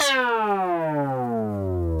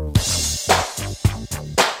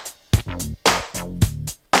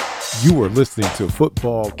You are listening to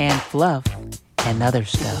Football and Fluff and other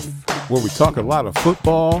stuff, where we talk a lot of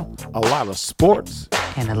football, a lot of sports,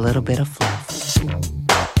 and a little bit of fluff.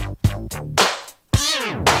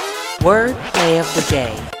 Word play of the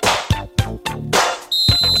day.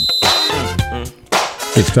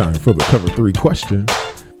 It's time for the Cover 3 question.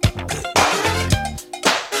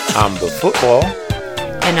 I'm the football.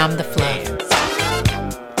 And I'm the fluff.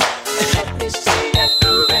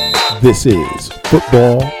 This is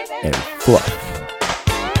Football and Fluff.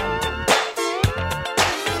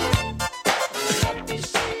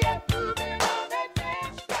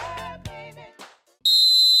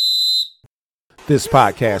 This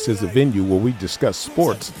podcast is a venue where we discuss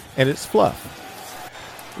sports and its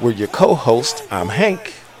fluff. We're your co-host. I'm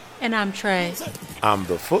Hank. And I'm Trey. I'm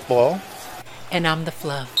the football. And I'm the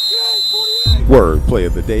fluff. Word play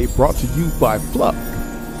of the day brought to you by Fluff.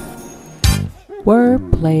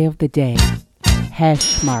 Word play of the day.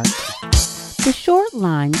 Hash marks. The short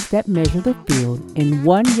lines that measure the field in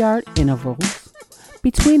 1 yard intervals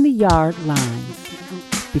between the yard lines.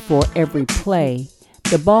 Before every play,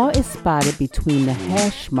 the ball is spotted between the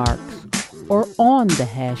hash marks or on the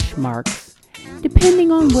hash marks,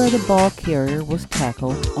 depending on where the ball carrier was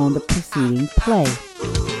tackled on the preceding play.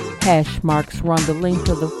 Hash marks run the length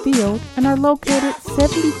of the field and are located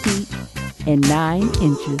 70 feet and 9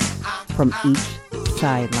 inches from each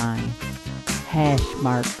sideline. Hash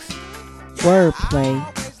marks. Wordplay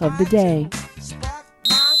of the day.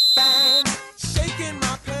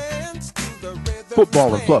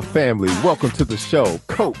 Football and Fluff family, welcome to the show.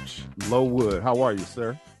 Coach Lowood, how are you,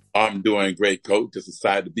 sir? I'm doing great, Coach. Just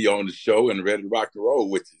excited to be on the show and ready to rock and roll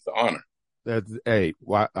with you. It's an honor.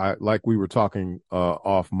 Like we were talking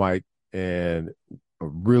off mic, and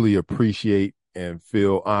really appreciate and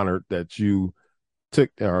feel honored that you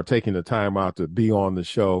are taking the time out to be on the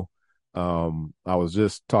show. I was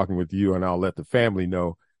just talking with you, and I'll let the family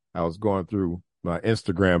know. I was going through my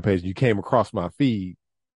Instagram page. You came across my feed,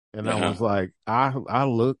 and I was like, I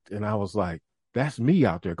looked, and I was like, that's me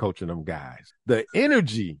out there coaching them guys. The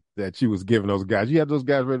energy that you was giving those guys, you had those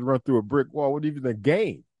guys ready to run through a brick wall with even a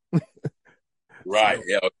game. Right.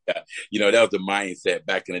 Yeah. You know, that was the mindset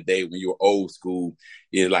back in the day when you were old school.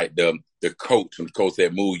 It's like the coach, when the coach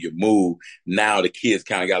said move, you move. Now the kids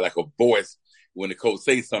kind of got like a voice. When the coach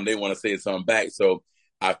says something, they want to say something back. So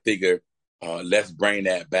I figure let's bring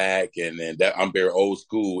that back. And then I'm very old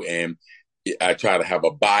school, and I try to have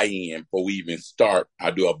a buy-in before we even start. I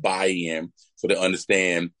do a buy-in so they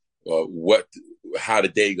understand how the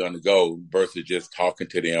day going to go versus just talking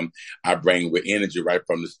to them. I bring with energy right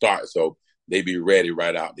from the start, so they be ready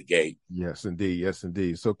right out the gate. Yes, indeed. Yes,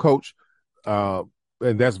 indeed. So, Coach, and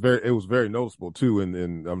it was very noticeable too,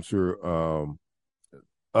 and I'm sure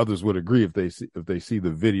others would agree if they see the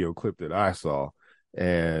video clip that I saw.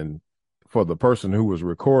 And for the person who was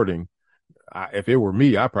recording, if it were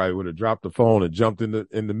me, I probably would have dropped the phone and jumped in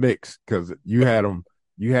the mix, because you had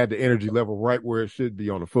the energy level right where it should be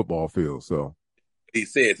on the football field. So he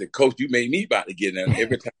says, "Coach, you made me about to get in."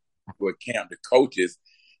 Every time I go to camp, the coaches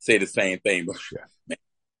say the same thing. But man,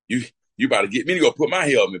 you about to get me to go put my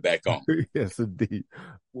helmet back on. Yes, indeed.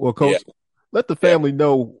 Well, Coach, let the family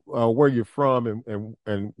know where you're from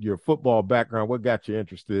and your football background. What got you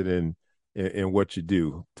interested in what you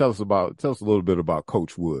do? Tell us a little bit about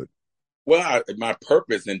Coach Wood. Well, my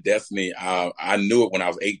purpose and destiny, I knew it when I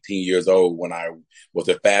was 18 years old, when I was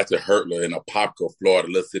a fastest hurdler in Apopka, Florida, a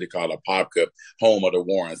little city called Apopka, home of the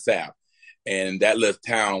Warren Sapp. And that little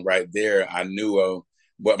town right there, I knew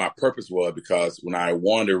what my purpose was, because when I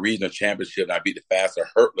won the regional championship and I beat the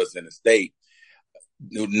fastest hurdlers in the state,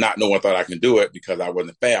 no one thought I could do it because I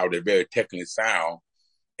wasn't fast. They're very technically sound.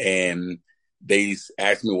 And they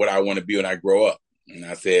asked me what I want to be when I grow up. And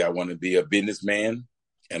I said, I want to be a businessman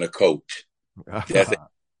and a coach. That's it.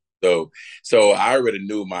 So I already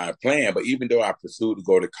knew my plan, but even though I pursued to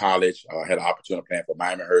go to college, I had an opportunity to plan for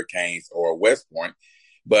Miami Hurricanes or West Point,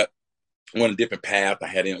 but went a different path. I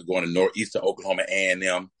had ended up going to Northeastern Oklahoma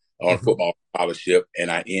A&M on a football scholarship, and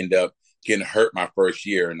I ended up getting hurt my first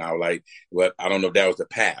year. And I was like, well, I don't know if that was the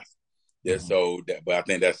path. But I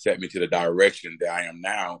think that set me to the direction that I am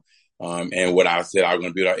now. And what I said I was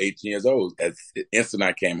going to be about 18 years old. As the instant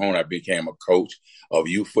I came home, I became a coach of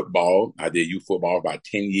youth football. I did youth football about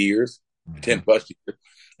 10 years, 10 plus years.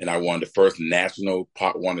 And I won the first national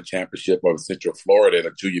Pop Warner championship of Central Florida at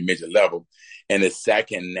a junior midget level, and the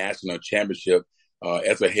second national championship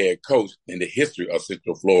as a head coach in the history of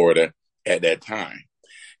Central Florida at that time.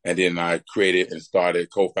 And then I created and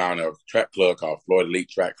co-founded a track club called Florida Elite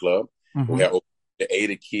Track Club. We had over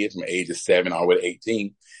 80 kids from the age of 7 all the way to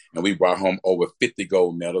 18. And we brought home over 50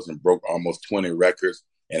 gold medals and broke almost 20 records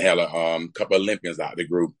and had a couple of Olympians out of the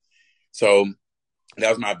group. So that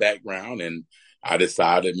was my background, and I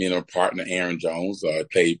decided, me and my partner, Aaron Jones,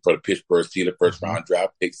 played for the Pittsburgh Steelers, first round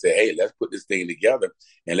draft pick, said, hey, let's put this thing together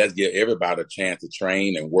and let's give everybody a chance to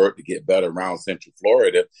train and work to get better around Central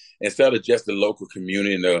Florida instead of just the local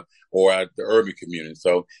community or the urban community.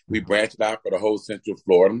 So we branched out for the whole Central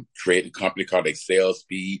Florida, created a company called Excel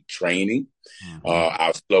Speed Training.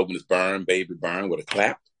 Our slogan is burn, baby, burn with a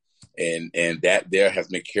clap. And that there has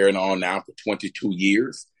been carrying on now for 22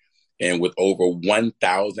 years. And with over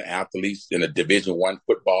 1,000 athletes in a Division I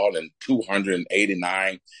football and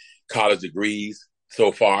 289 college degrees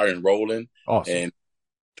so far enrolling. Awesome. And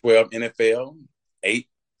 12 NFL, 8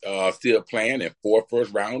 still playing, and 4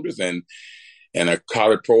 first rounders, and a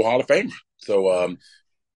college pro Hall of Famer. So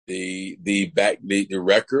the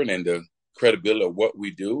record and the credibility of what we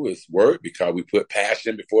do is work because we put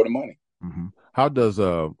passion before the money. Mm-hmm. How does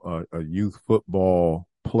a youth football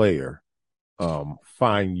player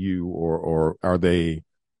find you, or are they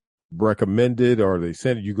recommended, or are they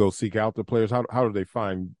sending you go seek out the players? How do they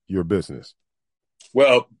find your business?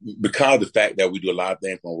 Well, because of the fact that we do a lot of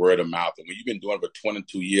things from word of mouth, and when you've been doing it for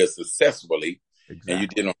 22 years successfully, exactly, and you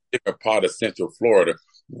did on a different part of Central Florida,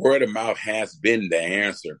 word of mouth has been the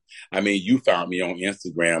answer. I mean, you found me on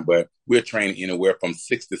Instagram, but we're training anywhere from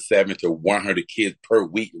 67 to 100 kids per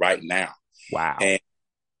week right now. Wow. And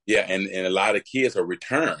yeah, and a lot of kids are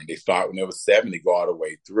returned. They start when they were 7, they go all the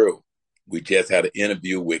way through. We just had an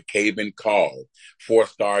interview with Caven Call,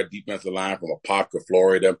 4-star defensive line from Apopka,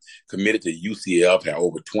 Florida, committed to UCF, had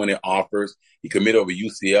over 20 offers. He committed over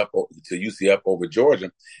UCF over Georgia.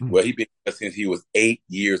 Mm-hmm. Well, he's been there since he was 8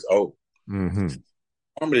 years old. Mm-hmm.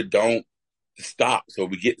 Normally don't stop. So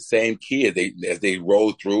we get the same kids as they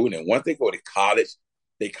roll through. And then once they go to college,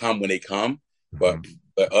 they come when they come. Mm-hmm.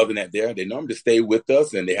 But other than that, they normally stay with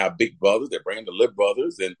us, and they have big brothers. They bring the little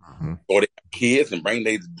brothers, and or they have kids and bring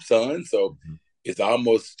their sons. So it's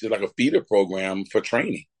almost just like a feeder program for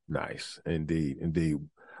training. Nice, indeed.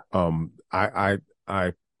 I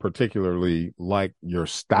particularly like your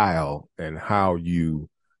style and how you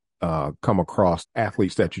come across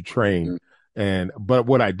athletes that you train. Mm-hmm. But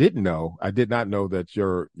what I did not know that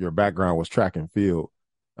your background was track and field.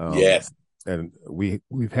 Yes. And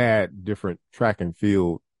we've had different track and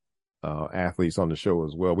field athletes on the show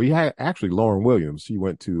as well. We had actually Lauren Williams. She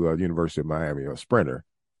went to University of Miami, a sprinter.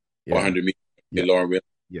 100 meters. Yeah. Lauren Williams,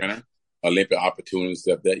 sprinter, Olympic opportunity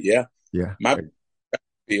stuff. My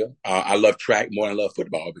field. I love track more than I love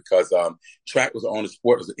football because track was the only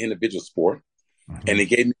sport, it was an individual sport, and it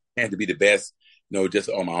gave me a chance to be the best, just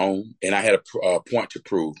on my own. And I had a point to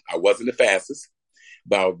prove. I wasn't the fastest,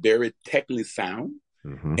 but I was very technically sound,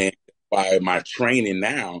 and by my training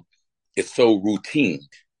now, it's so routine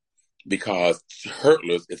because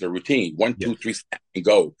hurdlers is a routine. 1, 2, 3, snap and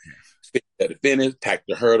go. Yes. At the finish, tack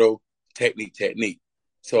the hurdle, technique.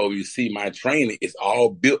 So you see my training is all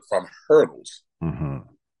built from hurdles. Mm-hmm.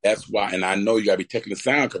 That's why, and I know you got to be technically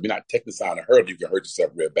sound because if you're not technically sound a hurdle, you can hurt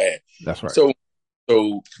yourself real bad. That's right.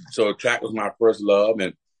 So track was my first love,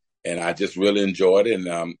 and I just really enjoyed it.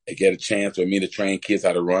 And it gave a chance for me to train kids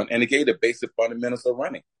how to run, and it gave the basic fundamentals of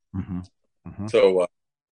running. Mm-hmm. Mm-hmm. So,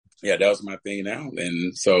 that was my thing now.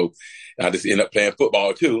 And so I just ended up playing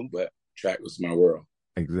football too, but track was my world.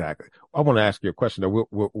 Exactly. I want to ask you a question.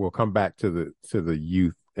 We'll come back to the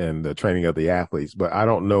youth and the training of the athletes, but I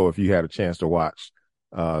don't know if you had a chance to watch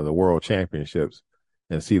the World Championships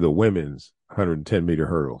and see the women's 110-meter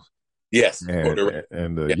hurdles. Yes. And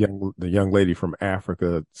the young lady from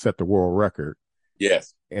Africa set the world record.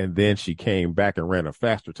 Yes. And then she came back and ran a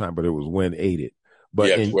faster time, but it was wind aided.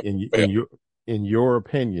 But in your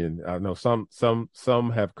opinion, I know some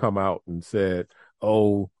have come out and said,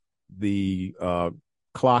 "Oh, the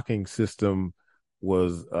clocking system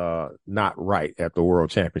was not right at the World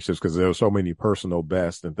Championships because there were so many personal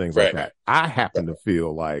bests and things like that." I happen to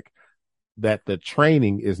feel like that the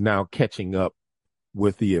training is now catching up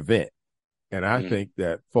with the event, and I think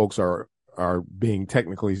that folks are being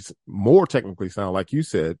more technically sound, like you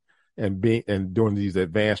said, and doing these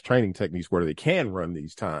advanced training techniques where they can run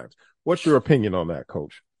these times. What's your opinion on that,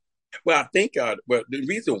 Coach? Well, I think the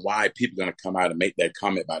reason why people are going to come out and make that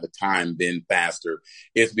comment about the time being faster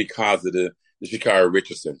is because of the Sha'Carri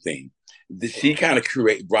Richardson thing. She kind of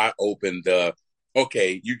brought open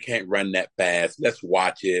okay, you can't run that fast. Let's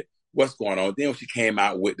watch it. What's going on? Then when she came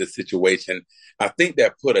out with the situation, I think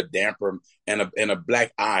that put a damper and a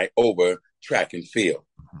black eye over track and field.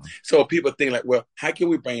 Mm-hmm. So people think like, well, how can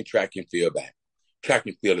we bring track and field back? Track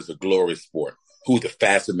and field is a glorious sport. Who's the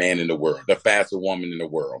fastest man in the world, the fastest woman in the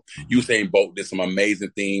world? Mm-hmm. Usain Bolt did some amazing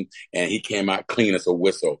thing, and he came out clean as a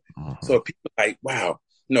whistle. Mm-hmm. So people are like, wow,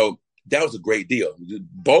 that was a great deal.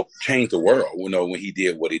 Bolt changed the world, when he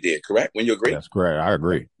did what he did, correct? When you agree? That's correct. I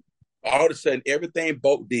agree. All of a sudden, everything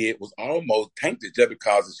Bolt did was almost tainted just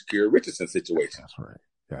because of the Sha'Carri Richardson situation. That's right.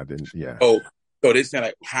 Yeah, I didn't. Yeah. So they're saying,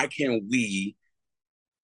 like, how can we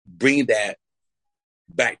bring that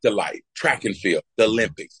back to life? Track and field, the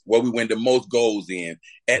Olympics, where we win the most goals in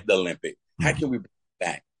at the Olympics. How can we bring it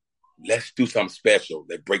back? Let's do something special.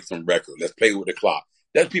 Let's break some records. Let's play with the clock.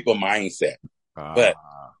 That's people's mindset. But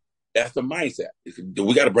that's the mindset.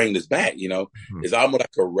 We got to bring this back. It's almost like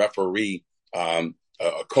a referee.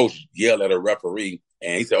 A coach yelled at a referee,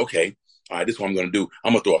 and he said, "Okay, all right, this is what I'm going to do.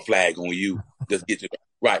 I'm going to throw a flag on you. Just get you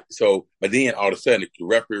right." So, but then all of a sudden, the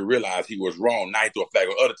referee realized he was wrong. Now he threw a flag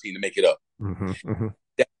on the other team to make it up.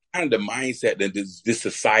 That's kind of the mindset that this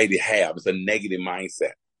society have. It's a negative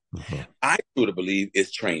mindset. I truly believe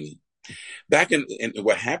it's training. Back in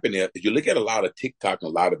what happened is, if you look at a lot of TikTok and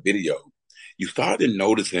a lot of video, you started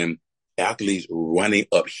noticing athletes running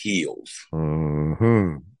up hills.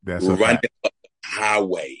 That's running up the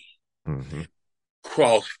highway,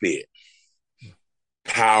 CrossFit,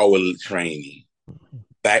 power training,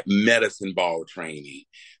 back medicine ball training,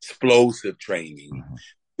 explosive training,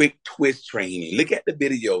 quick twist training. Look at the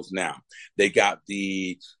videos now. They got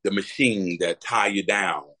the machine that tie you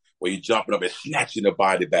down, where you're jumping up and snatching the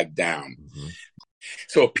body back down.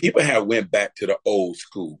 So people have went back to the old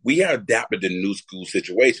school. We have adapted the new school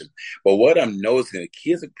situation. But what I'm noticing,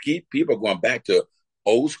 people are going back to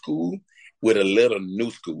old school with a little new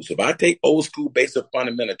school. So if I take old school basic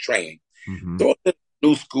fundamental training, throw a little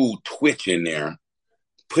new school twitch in there,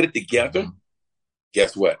 put it together,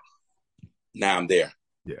 guess what? Now I'm there.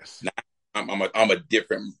 Yes. Now I'm a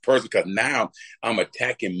different person, because now I'm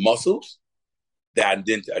attacking muscles that I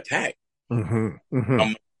didn't attack. I'm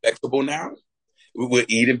flexible now. We're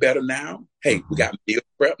eating better now. Hey, we got meal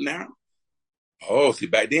prep now. Oh, see,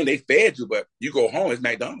 back then they fed you, but you go home, it's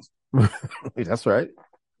McDonald's. That's right.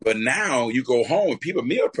 But now you go home and people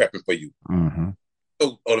meal prepping for you.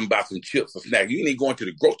 Or them buy some chips or snacks. You ain't going to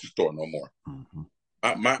the grocery store no more.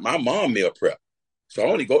 My mom meal prep. So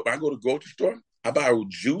I go to the grocery store, I buy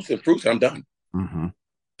juice and fruits, and I'm done.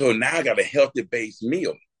 So now I got a healthy base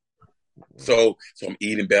meal. So I'm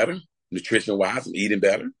eating better, nutrition wise. I'm eating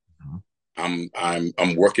better. I'm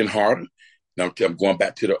working harder. I'm going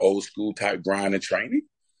back to the old school type grind and training,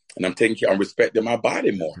 and I'm respecting my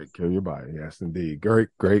body more. Take care of your body. Yes, indeed. Great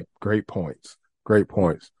points. Great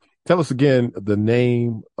points. Tell us again the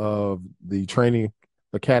name of the training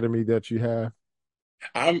academy that you have.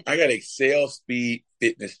 I got Excel Speed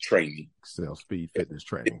Fitness Training. Excel Speed Fitness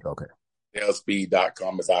Training. Okay.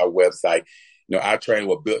 ExcelSpeed.com is our website. Our training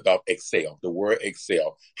was built off Excel, the word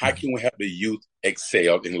Excel. How can we help the youth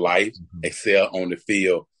excel in life, excel on the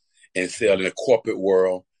field, excel in the corporate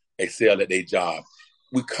world, excel at their job?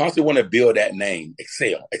 We constantly want to build that name,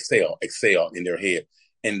 Excel in their head.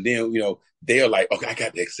 And then, they're like, okay, I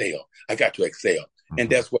got to excel. I got to excel. And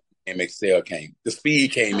that's what the name Excel came. The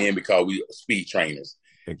speed came in because we are speed trainers.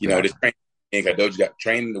 Exactly. This training, you got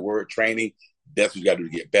training, the word training, that's what you got to do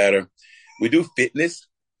to get better. We do fitness,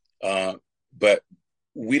 but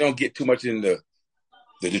we don't get too much in the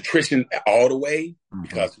nutrition all the way,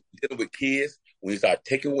 because we're dealing with kids. When you start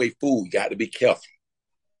taking away food, you got to be careful.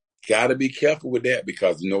 Got to be careful with that,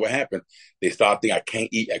 because you know what happened? They start thinking, I can't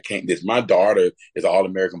eat, I can't this. My daughter is an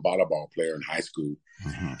All-American volleyball player in high school.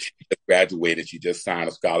 She just graduated. She just signed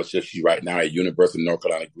a scholarship. She's right now at University of North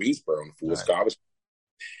Carolina, Greensboro, on a full scholarship.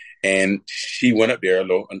 And she went up there,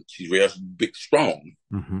 and she's real big, strong,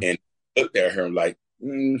 and looked at her like,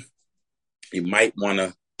 you might want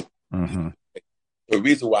to. The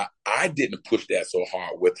reason why I didn't push that so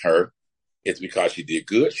hard with her is because she did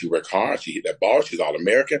good. She worked hard. She hit that ball. She's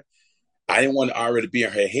All-American. I didn't want to already be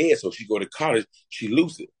in her head, so she go to college, she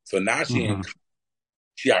lose it. So now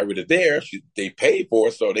she already there. They paid for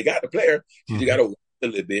it, so they got the player. She just got to work a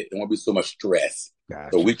little bit. It won't be so much stress.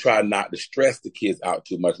 Gotcha. So we try not to stress the kids out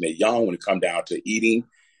too much when they're young, when it comes down to eating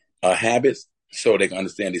habits, so they can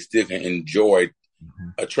understand they still can enjoy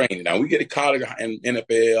a training. Now we get to college and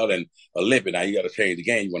NFL and Olympic. Now you got to change the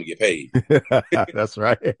game. You want to get paid. That's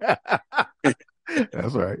right.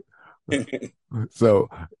 That's right. So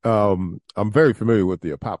I'm very familiar with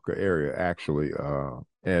the Apopka area, actually,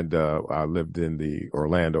 and I lived in the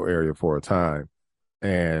Orlando area for a time,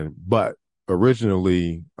 but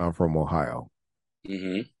originally I'm from Ohio,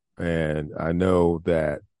 and I know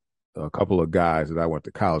that a couple of guys that I went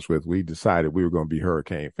to college with, we decided we were going to be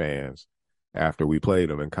Hurricane fans after we played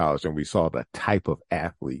them in college, and we saw the type of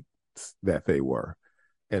athletes that they were.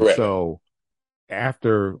 And so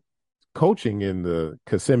after coaching in the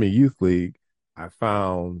Kissimmee Youth League, I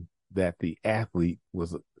found that the athlete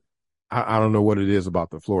was, I don't know what it is about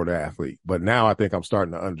the Florida athlete, but now I think I'm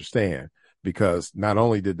starting to understand, because not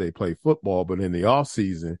only did they play football, but in the off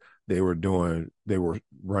season, they were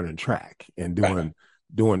running track and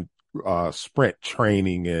doing sprint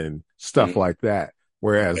training and stuff like that.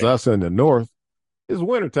 Whereas us in the North, it's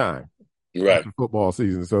wintertime. Right. Football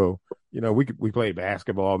season. So, we played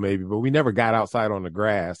basketball maybe, but we never got outside on the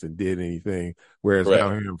grass and did anything. Whereas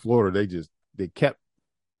down here in Florida, they kept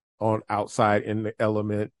on outside in the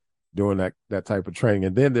element doing that type of training.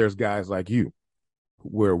 And then there's guys like you,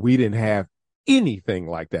 where we didn't have anything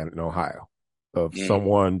like that in Ohio, of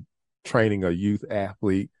someone training a youth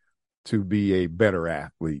athlete to be a better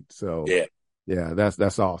athlete. So yeah,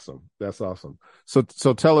 that's awesome. That's awesome. So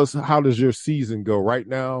tell us, how does your season go right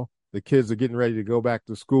now? The kids are getting ready to go back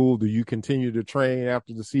to school. Do you continue to train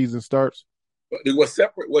after the season starts? What's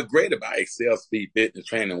great about Excel Speed Fitness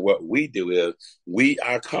Training, what we do is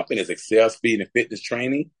our company is Excel Speed and Fitness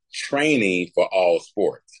Training for all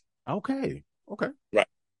sports. Okay. Right.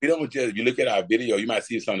 We don't just, if you look at our video, you might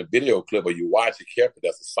see this on the video clip, or you watch it carefully.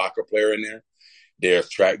 There's a soccer player in there. There's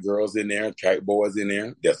track girls in there, track boys in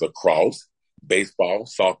there. There's lacrosse, baseball,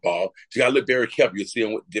 softball. So you got to look very careful. You see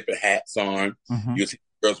them with different hats on. Mm-hmm. You see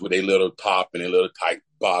girls with a little top and a little tight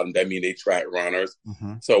bottom. That means they track runners.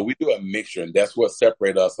 Mm-hmm. So we do a mixture, and that's what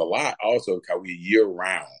separates us a lot. Also, because we year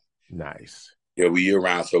round. Nice. Yeah, we year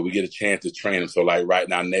round, so we get a chance to train them. So, like right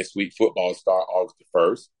now, next week, football start August the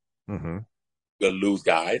 1st. Mm-hmm. We'll lose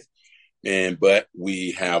guys, but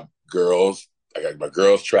we have girls. I got my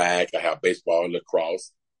girls track. I have baseball,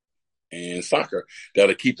 lacrosse, and soccer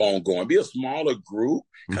that'll keep on going. Be a smaller group.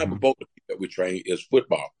 Kind of both the people that we train is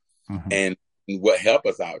football, and what help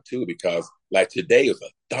us out too, because like today was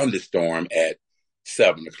a thunderstorm at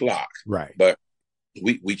 7:00. Right. But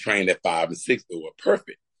we trained at 5 and 6. It was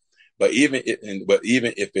perfect. But even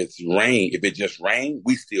if it's rain, if it just rain,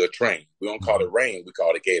 we still train. We don't call it rain. We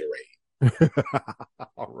call it Gatorade.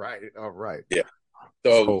 All right. Yeah.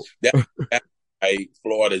 So that's why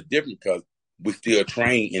Florida is different, because we still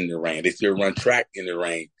train in the rain. They still run track in the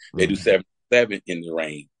rain. They do 7-7 in the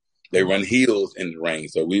rain. They run hills in the rain.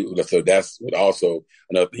 So that's also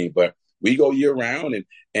another thing. But we go year round,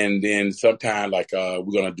 and then sometime like we're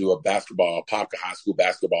gonna do a Popka High School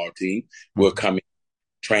basketball team. We'll come in,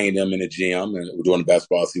 train them in the gym, and we're doing the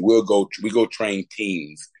basketball season. We go train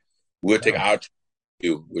teams. We'll take our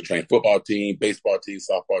team. We'll train football team, baseball team,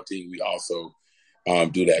 softball team. We also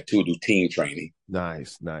do that too, do team training.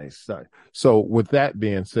 Nice. So with that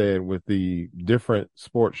being said, with the different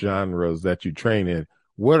sports genres that you train in,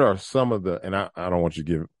 what are some of the, and I don't want you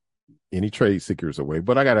to give any trade secrets away,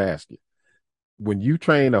 but I got to ask you, when you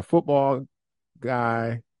train a football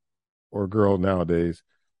guy or girl nowadays,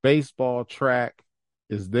 baseball, track,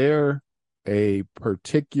 is there a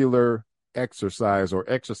particular exercise or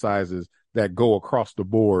exercises that go across the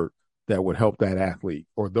board that would help that athlete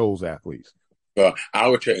or those athletes?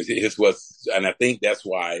 Our training, and I think that's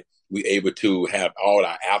why we're able to have all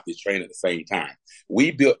our athletes train at the same time.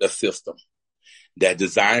 We built a system that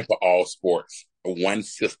designed for all sports, one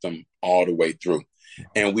system all the way through.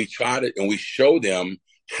 And we show them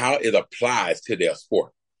how it applies to their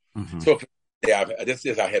sport. Mm-hmm. So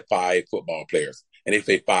I had 5 football players, and they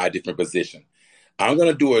play 5 different positions. I'm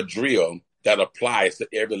going to do a drill that applies to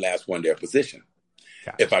every last one of their position.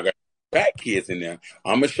 Gotcha. If I got track kids in there,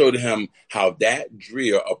 I'm going to show them how that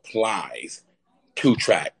drill applies to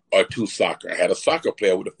track or to soccer. I had a soccer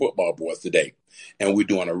player with the football boys today, and we're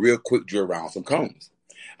doing a real quick drill around some cones.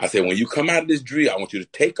 I said, when you come out of this drill, I want you to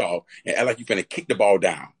take off and act like you're going to kick the ball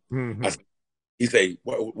down. Mm-hmm. He said,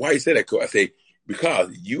 why you say that, Coach? I say, because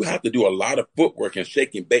you have to do a lot of footwork and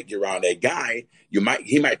shake and bake around that guy. He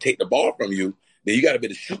might take the ball from you. Then you got to be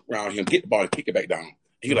able to shoot around him, get the ball, and kick it back down.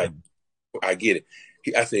 He's like, I get it.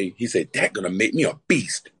 He said, that's going to make me a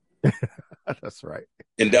beast. That's right.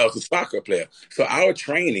 And that was a soccer player. So our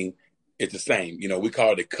training is the same. We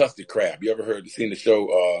call it the custard crab. You ever seen the show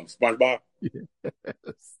SpongeBob? Yes.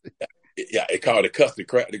 Yeah, it called it custard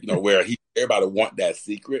crab, where everybody want that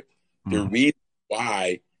secret. Mm-hmm. The reason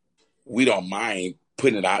why we don't mind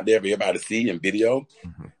putting it out there for everybody to see in video,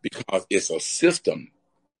 because it's a system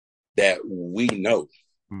that we know.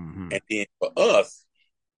 Mm-hmm. And then for us,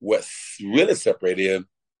 what's really separated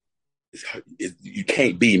is you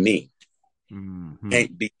can't be me. Mm-hmm. You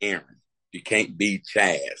can't be Aaron. You can't be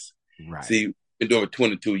Chaz. Right. See, we've been doing it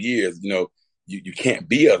 22 years. You can't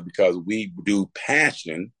be us, because we do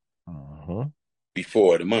passion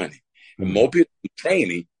before the money. Mm-hmm. And more people do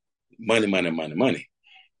training, money.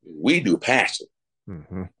 We do passion.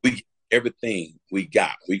 Mm-hmm. We get everything we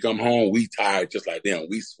got. We come home, we tired just like them.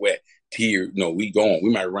 We sweat. tier. We go on.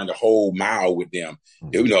 We might run the whole mile with them.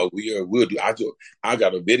 We'll do. I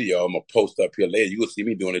got a video I'm gonna post up here later. You will see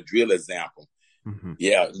me doing a drill example.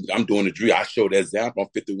 Yeah, I'm doing the drill. I showed that example. I'm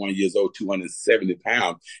 51 years old, 270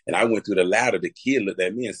 pounds, and I went through the ladder. The kid looked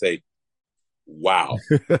at me and say, "Wow."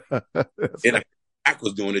 And I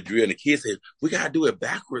was doing the drill, and the kid said, "We gotta do it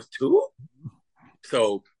backwards too."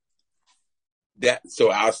 So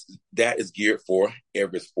that is geared for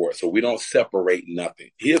every sport. So we don't separate nothing.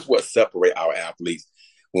 Here's what separates our athletes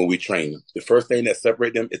when we train them. The first thing that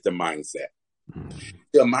separates them is the mindset.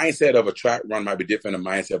 The mindset of a track run might be different than the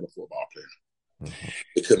mindset of a football player.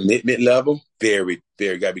 The commitment level, very,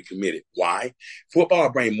 very got to be committed. Why? Football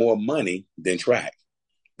brings more money than track.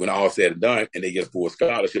 When all said and done, and they get a full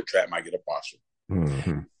scholarship, track might get a partial.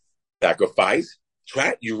 Sacrifice,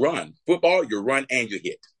 track, you run. Football, you run and you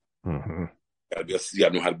hit. You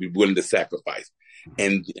gotta know how to be willing to sacrifice.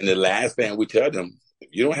 And the last thing we tell them, if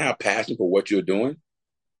you don't have passion for what you're doing,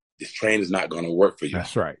 this training is not going to work for you.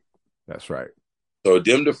 That's right. So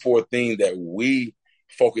them the 4 things that we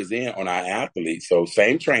focus in on our athletes. So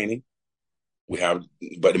same training we have,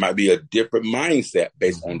 but it might be a different mindset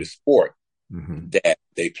based on the sport that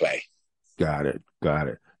they play. Got it.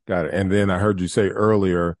 And then I heard you say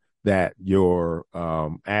earlier that your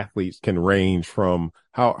athletes can range from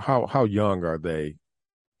how young are they?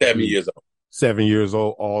 7 years old. 7 years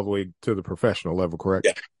old, all the way to the professional level, correct?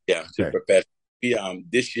 Yeah. Okay. Professional.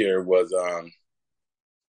 This year was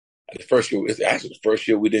the first year. It's actually the first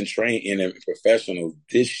year we didn't train in professional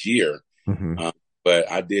this year.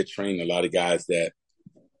 But I did train a lot of guys that,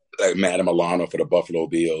 like Madden Milano for the Buffalo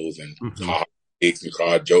Bills and Carl Hicks and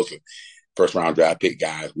Carl Joseph, first round draft pick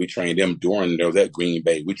guys. We trained them during, there was at Green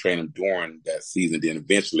Bay. We trained them during that season. Then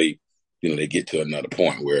eventually, they get to another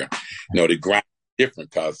point where, the grind is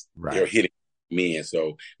different because they're hitting me. And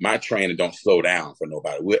so my training don't slow down for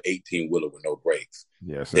nobody. We're 18-wheeler with no brakes.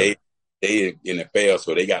 Yes, sir. They in the NFL,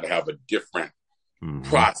 so they got to have a different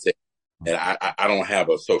process. And I don't have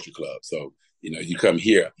a social club. So, you come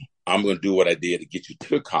here, I'm going to do what I did to get you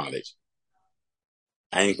to college.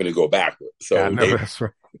 I ain't going to go backward. So that's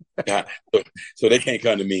right. So they can't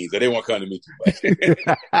come to me. So they won't come to me too much.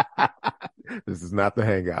 This is not the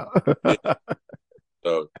hangout.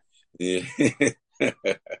 So, yeah.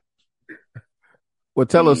 Well,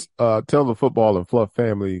 tell the Football and Fluff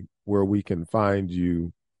family where we can find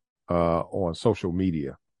you on social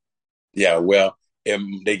media. Yeah, well,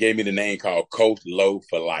 they gave me the name called Coach Low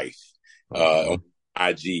for Life. On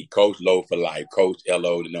IG, Coach Low for Life. Coach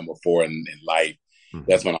LO, the number 4 in life.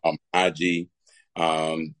 That's my IG.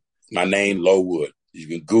 My name, Lowood. You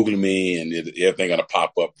can Google me and everything gonna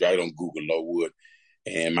pop up right on Google, Lowood.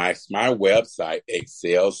 And my website,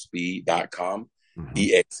 excelspeed.com,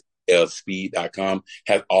 exlspeed.com,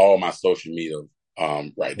 has all my social media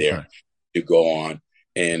right there. You go on.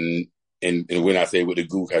 And when I say with the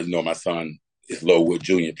Google, because my son is Lowood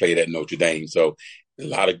Jr., played at Notre Dame. So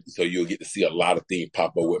you'll get to see a lot of things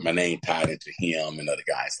pop up with my name tied into him and other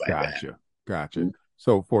guys like that. Gotcha.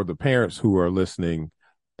 So for the parents who are listening,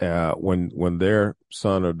 when their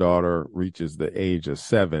son or daughter reaches the age of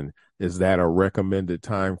 7, is that a recommended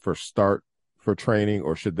time for training,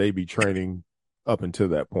 or should they be training up until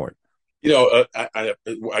that point? I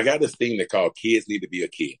got this thing that called kids need to be a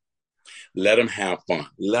kid. Let them have fun.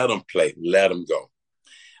 Let them play. Let them go.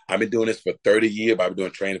 I've been doing this for 30 years, but I've been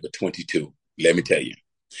doing training for 22. Let me tell you.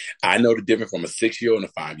 I know the difference from a 6-year-old and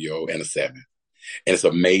a 5-year-old and a 7. And it's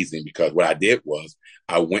amazing because what I did was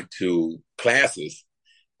I went to classes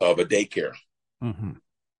of a daycare.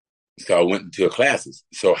 So I went into classes.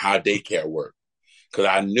 So how daycare worked. Because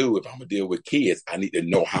I knew if I'm going to deal with kids, I need to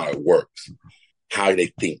know how it works, how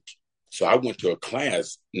they think. So I went to a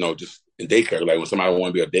class, just in daycare. Like when somebody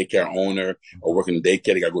want to be a daycare owner or working in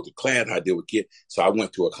daycare, they got to go to class, how to deal with kids. So I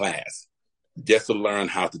went to a class just to learn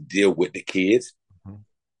how to deal with the kids and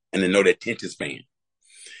to know their attention span.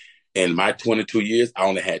 In my 22 years, I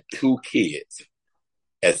only had 2 kids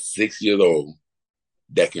at 6 years old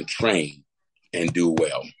that can train and do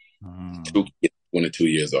well. 2 kids, 22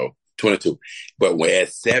 years old, 22. But when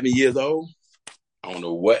at 7 years old, I don't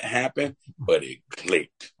know what happened, but it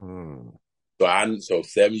clicked. So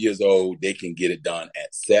 7 years old, they can get it done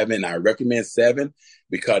at 7. I recommend 7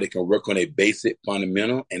 because they can work on a basic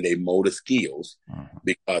fundamental and their motor skills.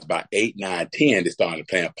 Because by 8, 9, 10, they start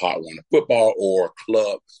playing part 1 of football or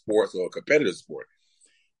club sports or competitive sport.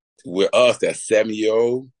 With us, that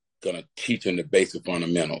 7-year-old, gonna teach them the basic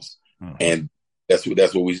fundamentals. And that's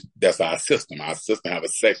our system. Our system have a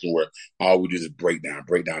section where all we do is break down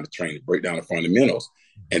the training, break down the fundamentals.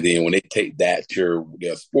 And then when they take that to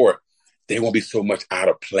their sport, they won't be so much out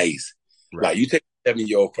of place. Right. Like you take a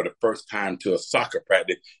 7-year-old for the first time to a soccer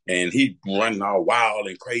practice, and he running all wild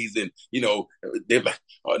and crazy, and they're like,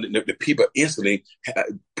 the people instantly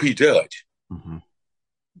prejudge. Mm-hmm.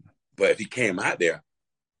 But if he came out there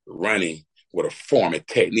running with a form and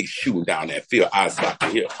technique, shooting down that field, outside the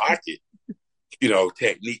hip pocket,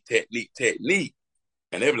 technique,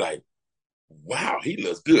 and they be like, wow, he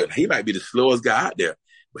looks good. He might be the slowest guy out there,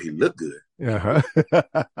 but he looked good. Uh-huh.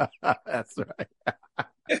 That's right.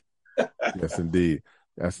 Yes, indeed.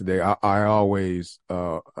 That's the day. I've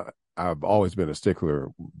always been a stickler,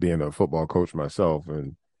 being a football coach myself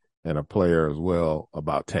and a player as well,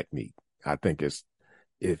 about technique. I think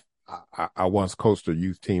I once coached a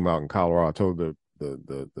youth team out in Colorado. I told the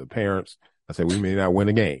parents, I said, we may not win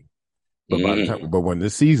a game, but but when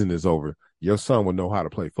this season is over, your son will know how to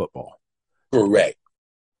play football. Correct.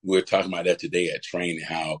 We were talking about that today at training,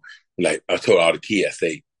 how, like, I told all the kids,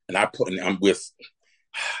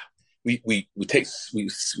 we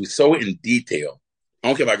so in detail. I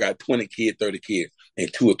don't care if I got 20 kids, 30 kids,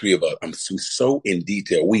 and 2 or 3 of us. I'm so in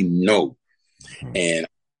detail. We know. Mm-hmm. And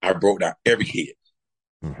I broke down every kid.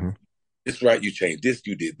 Mm-hmm. It's right. You changed this.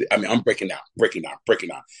 You did. I mean, I'm breaking down. And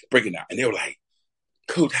they were like,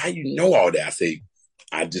 Coach, how you know all that? I say,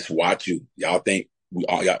 I just watch you. Y'all think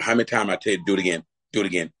how many times I tell you to do it again, do it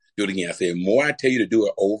again, do it again. I say, the more I tell you to do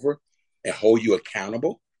it over and hold you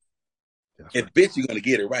accountable, bitch, you're going to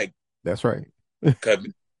get it right. That's right. Because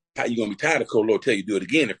you're going to be tired of Coach Lowe tell you to do it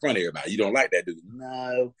again in front of everybody. You don't like that, do you?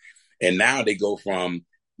 No. And now they go from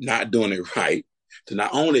not doing it right to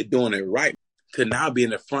not only doing it right, to now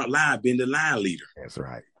being the front line, being the line leader. That's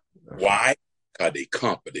right. Why? Because they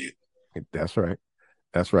confident. That's right.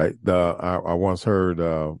 That's right. I once heard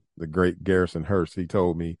the great Garrison Hurst. He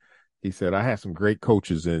told me, he said, I had some great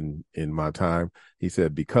coaches in my time. He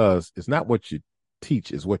said, because it's not what you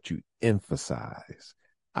teach, it's what you emphasize.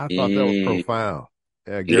 I thought that was profound.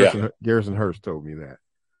 Garrison Hurst told me that.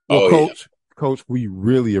 Well, Coach, we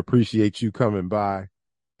really appreciate you coming by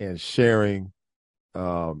and sharing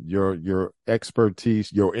your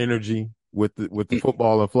expertise, your energy with the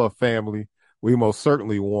Football and Fluff family. We most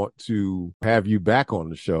certainly want to have you back on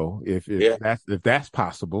the show if that's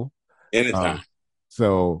possible. Anytime.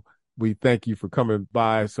 So we thank you for coming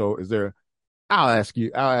by. So I'm going to ask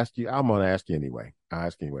you anyway.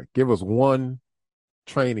 Give us one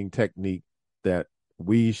training technique that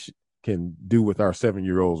we can do with our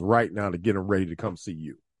 7-year-olds right now to get them ready to come see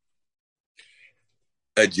you.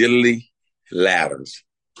 Agility ladders.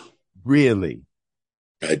 Really?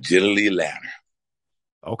 Agility ladder.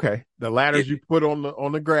 Okay. The ladders you put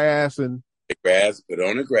on the grass and put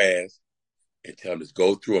on the grass and tell them to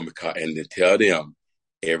go through them, and then tell them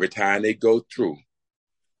every time they go through,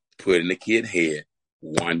 put in the kid's head,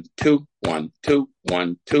 1, 2, 1, 2,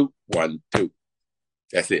 1, 2, 1, 2.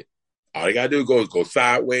 That's it. All they gotta do is go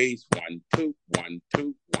sideways, 1, 2, 1,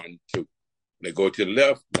 2, 1, 2. They go to the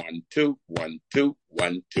left, 1, 2, 1, 2,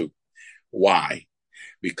 1, 2. Why?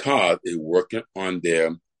 Because it's working on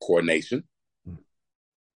their coordination.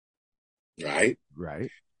 Right?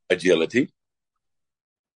 Agility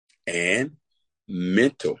and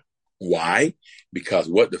mental. Why? Because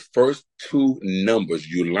what the first 2 numbers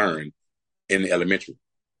you learn in the elementary?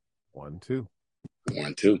 1, 2.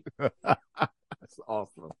 1, 2. That's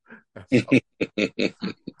awesome.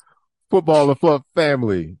 Football and Fluff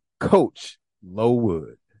family, Coach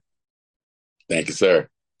Lowood. Thank you, sir.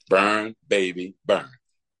 Burn, baby, burn.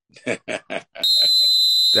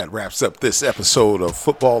 That wraps up this episode of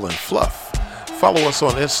Football and Fluff. Follow us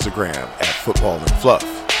on Instagram at Football and Fluff.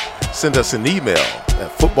 Send us an email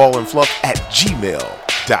at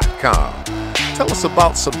footballandfluff@gmail.com. Tell us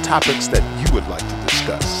about some topics that you would like to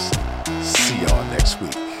discuss. See y'all next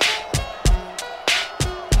week.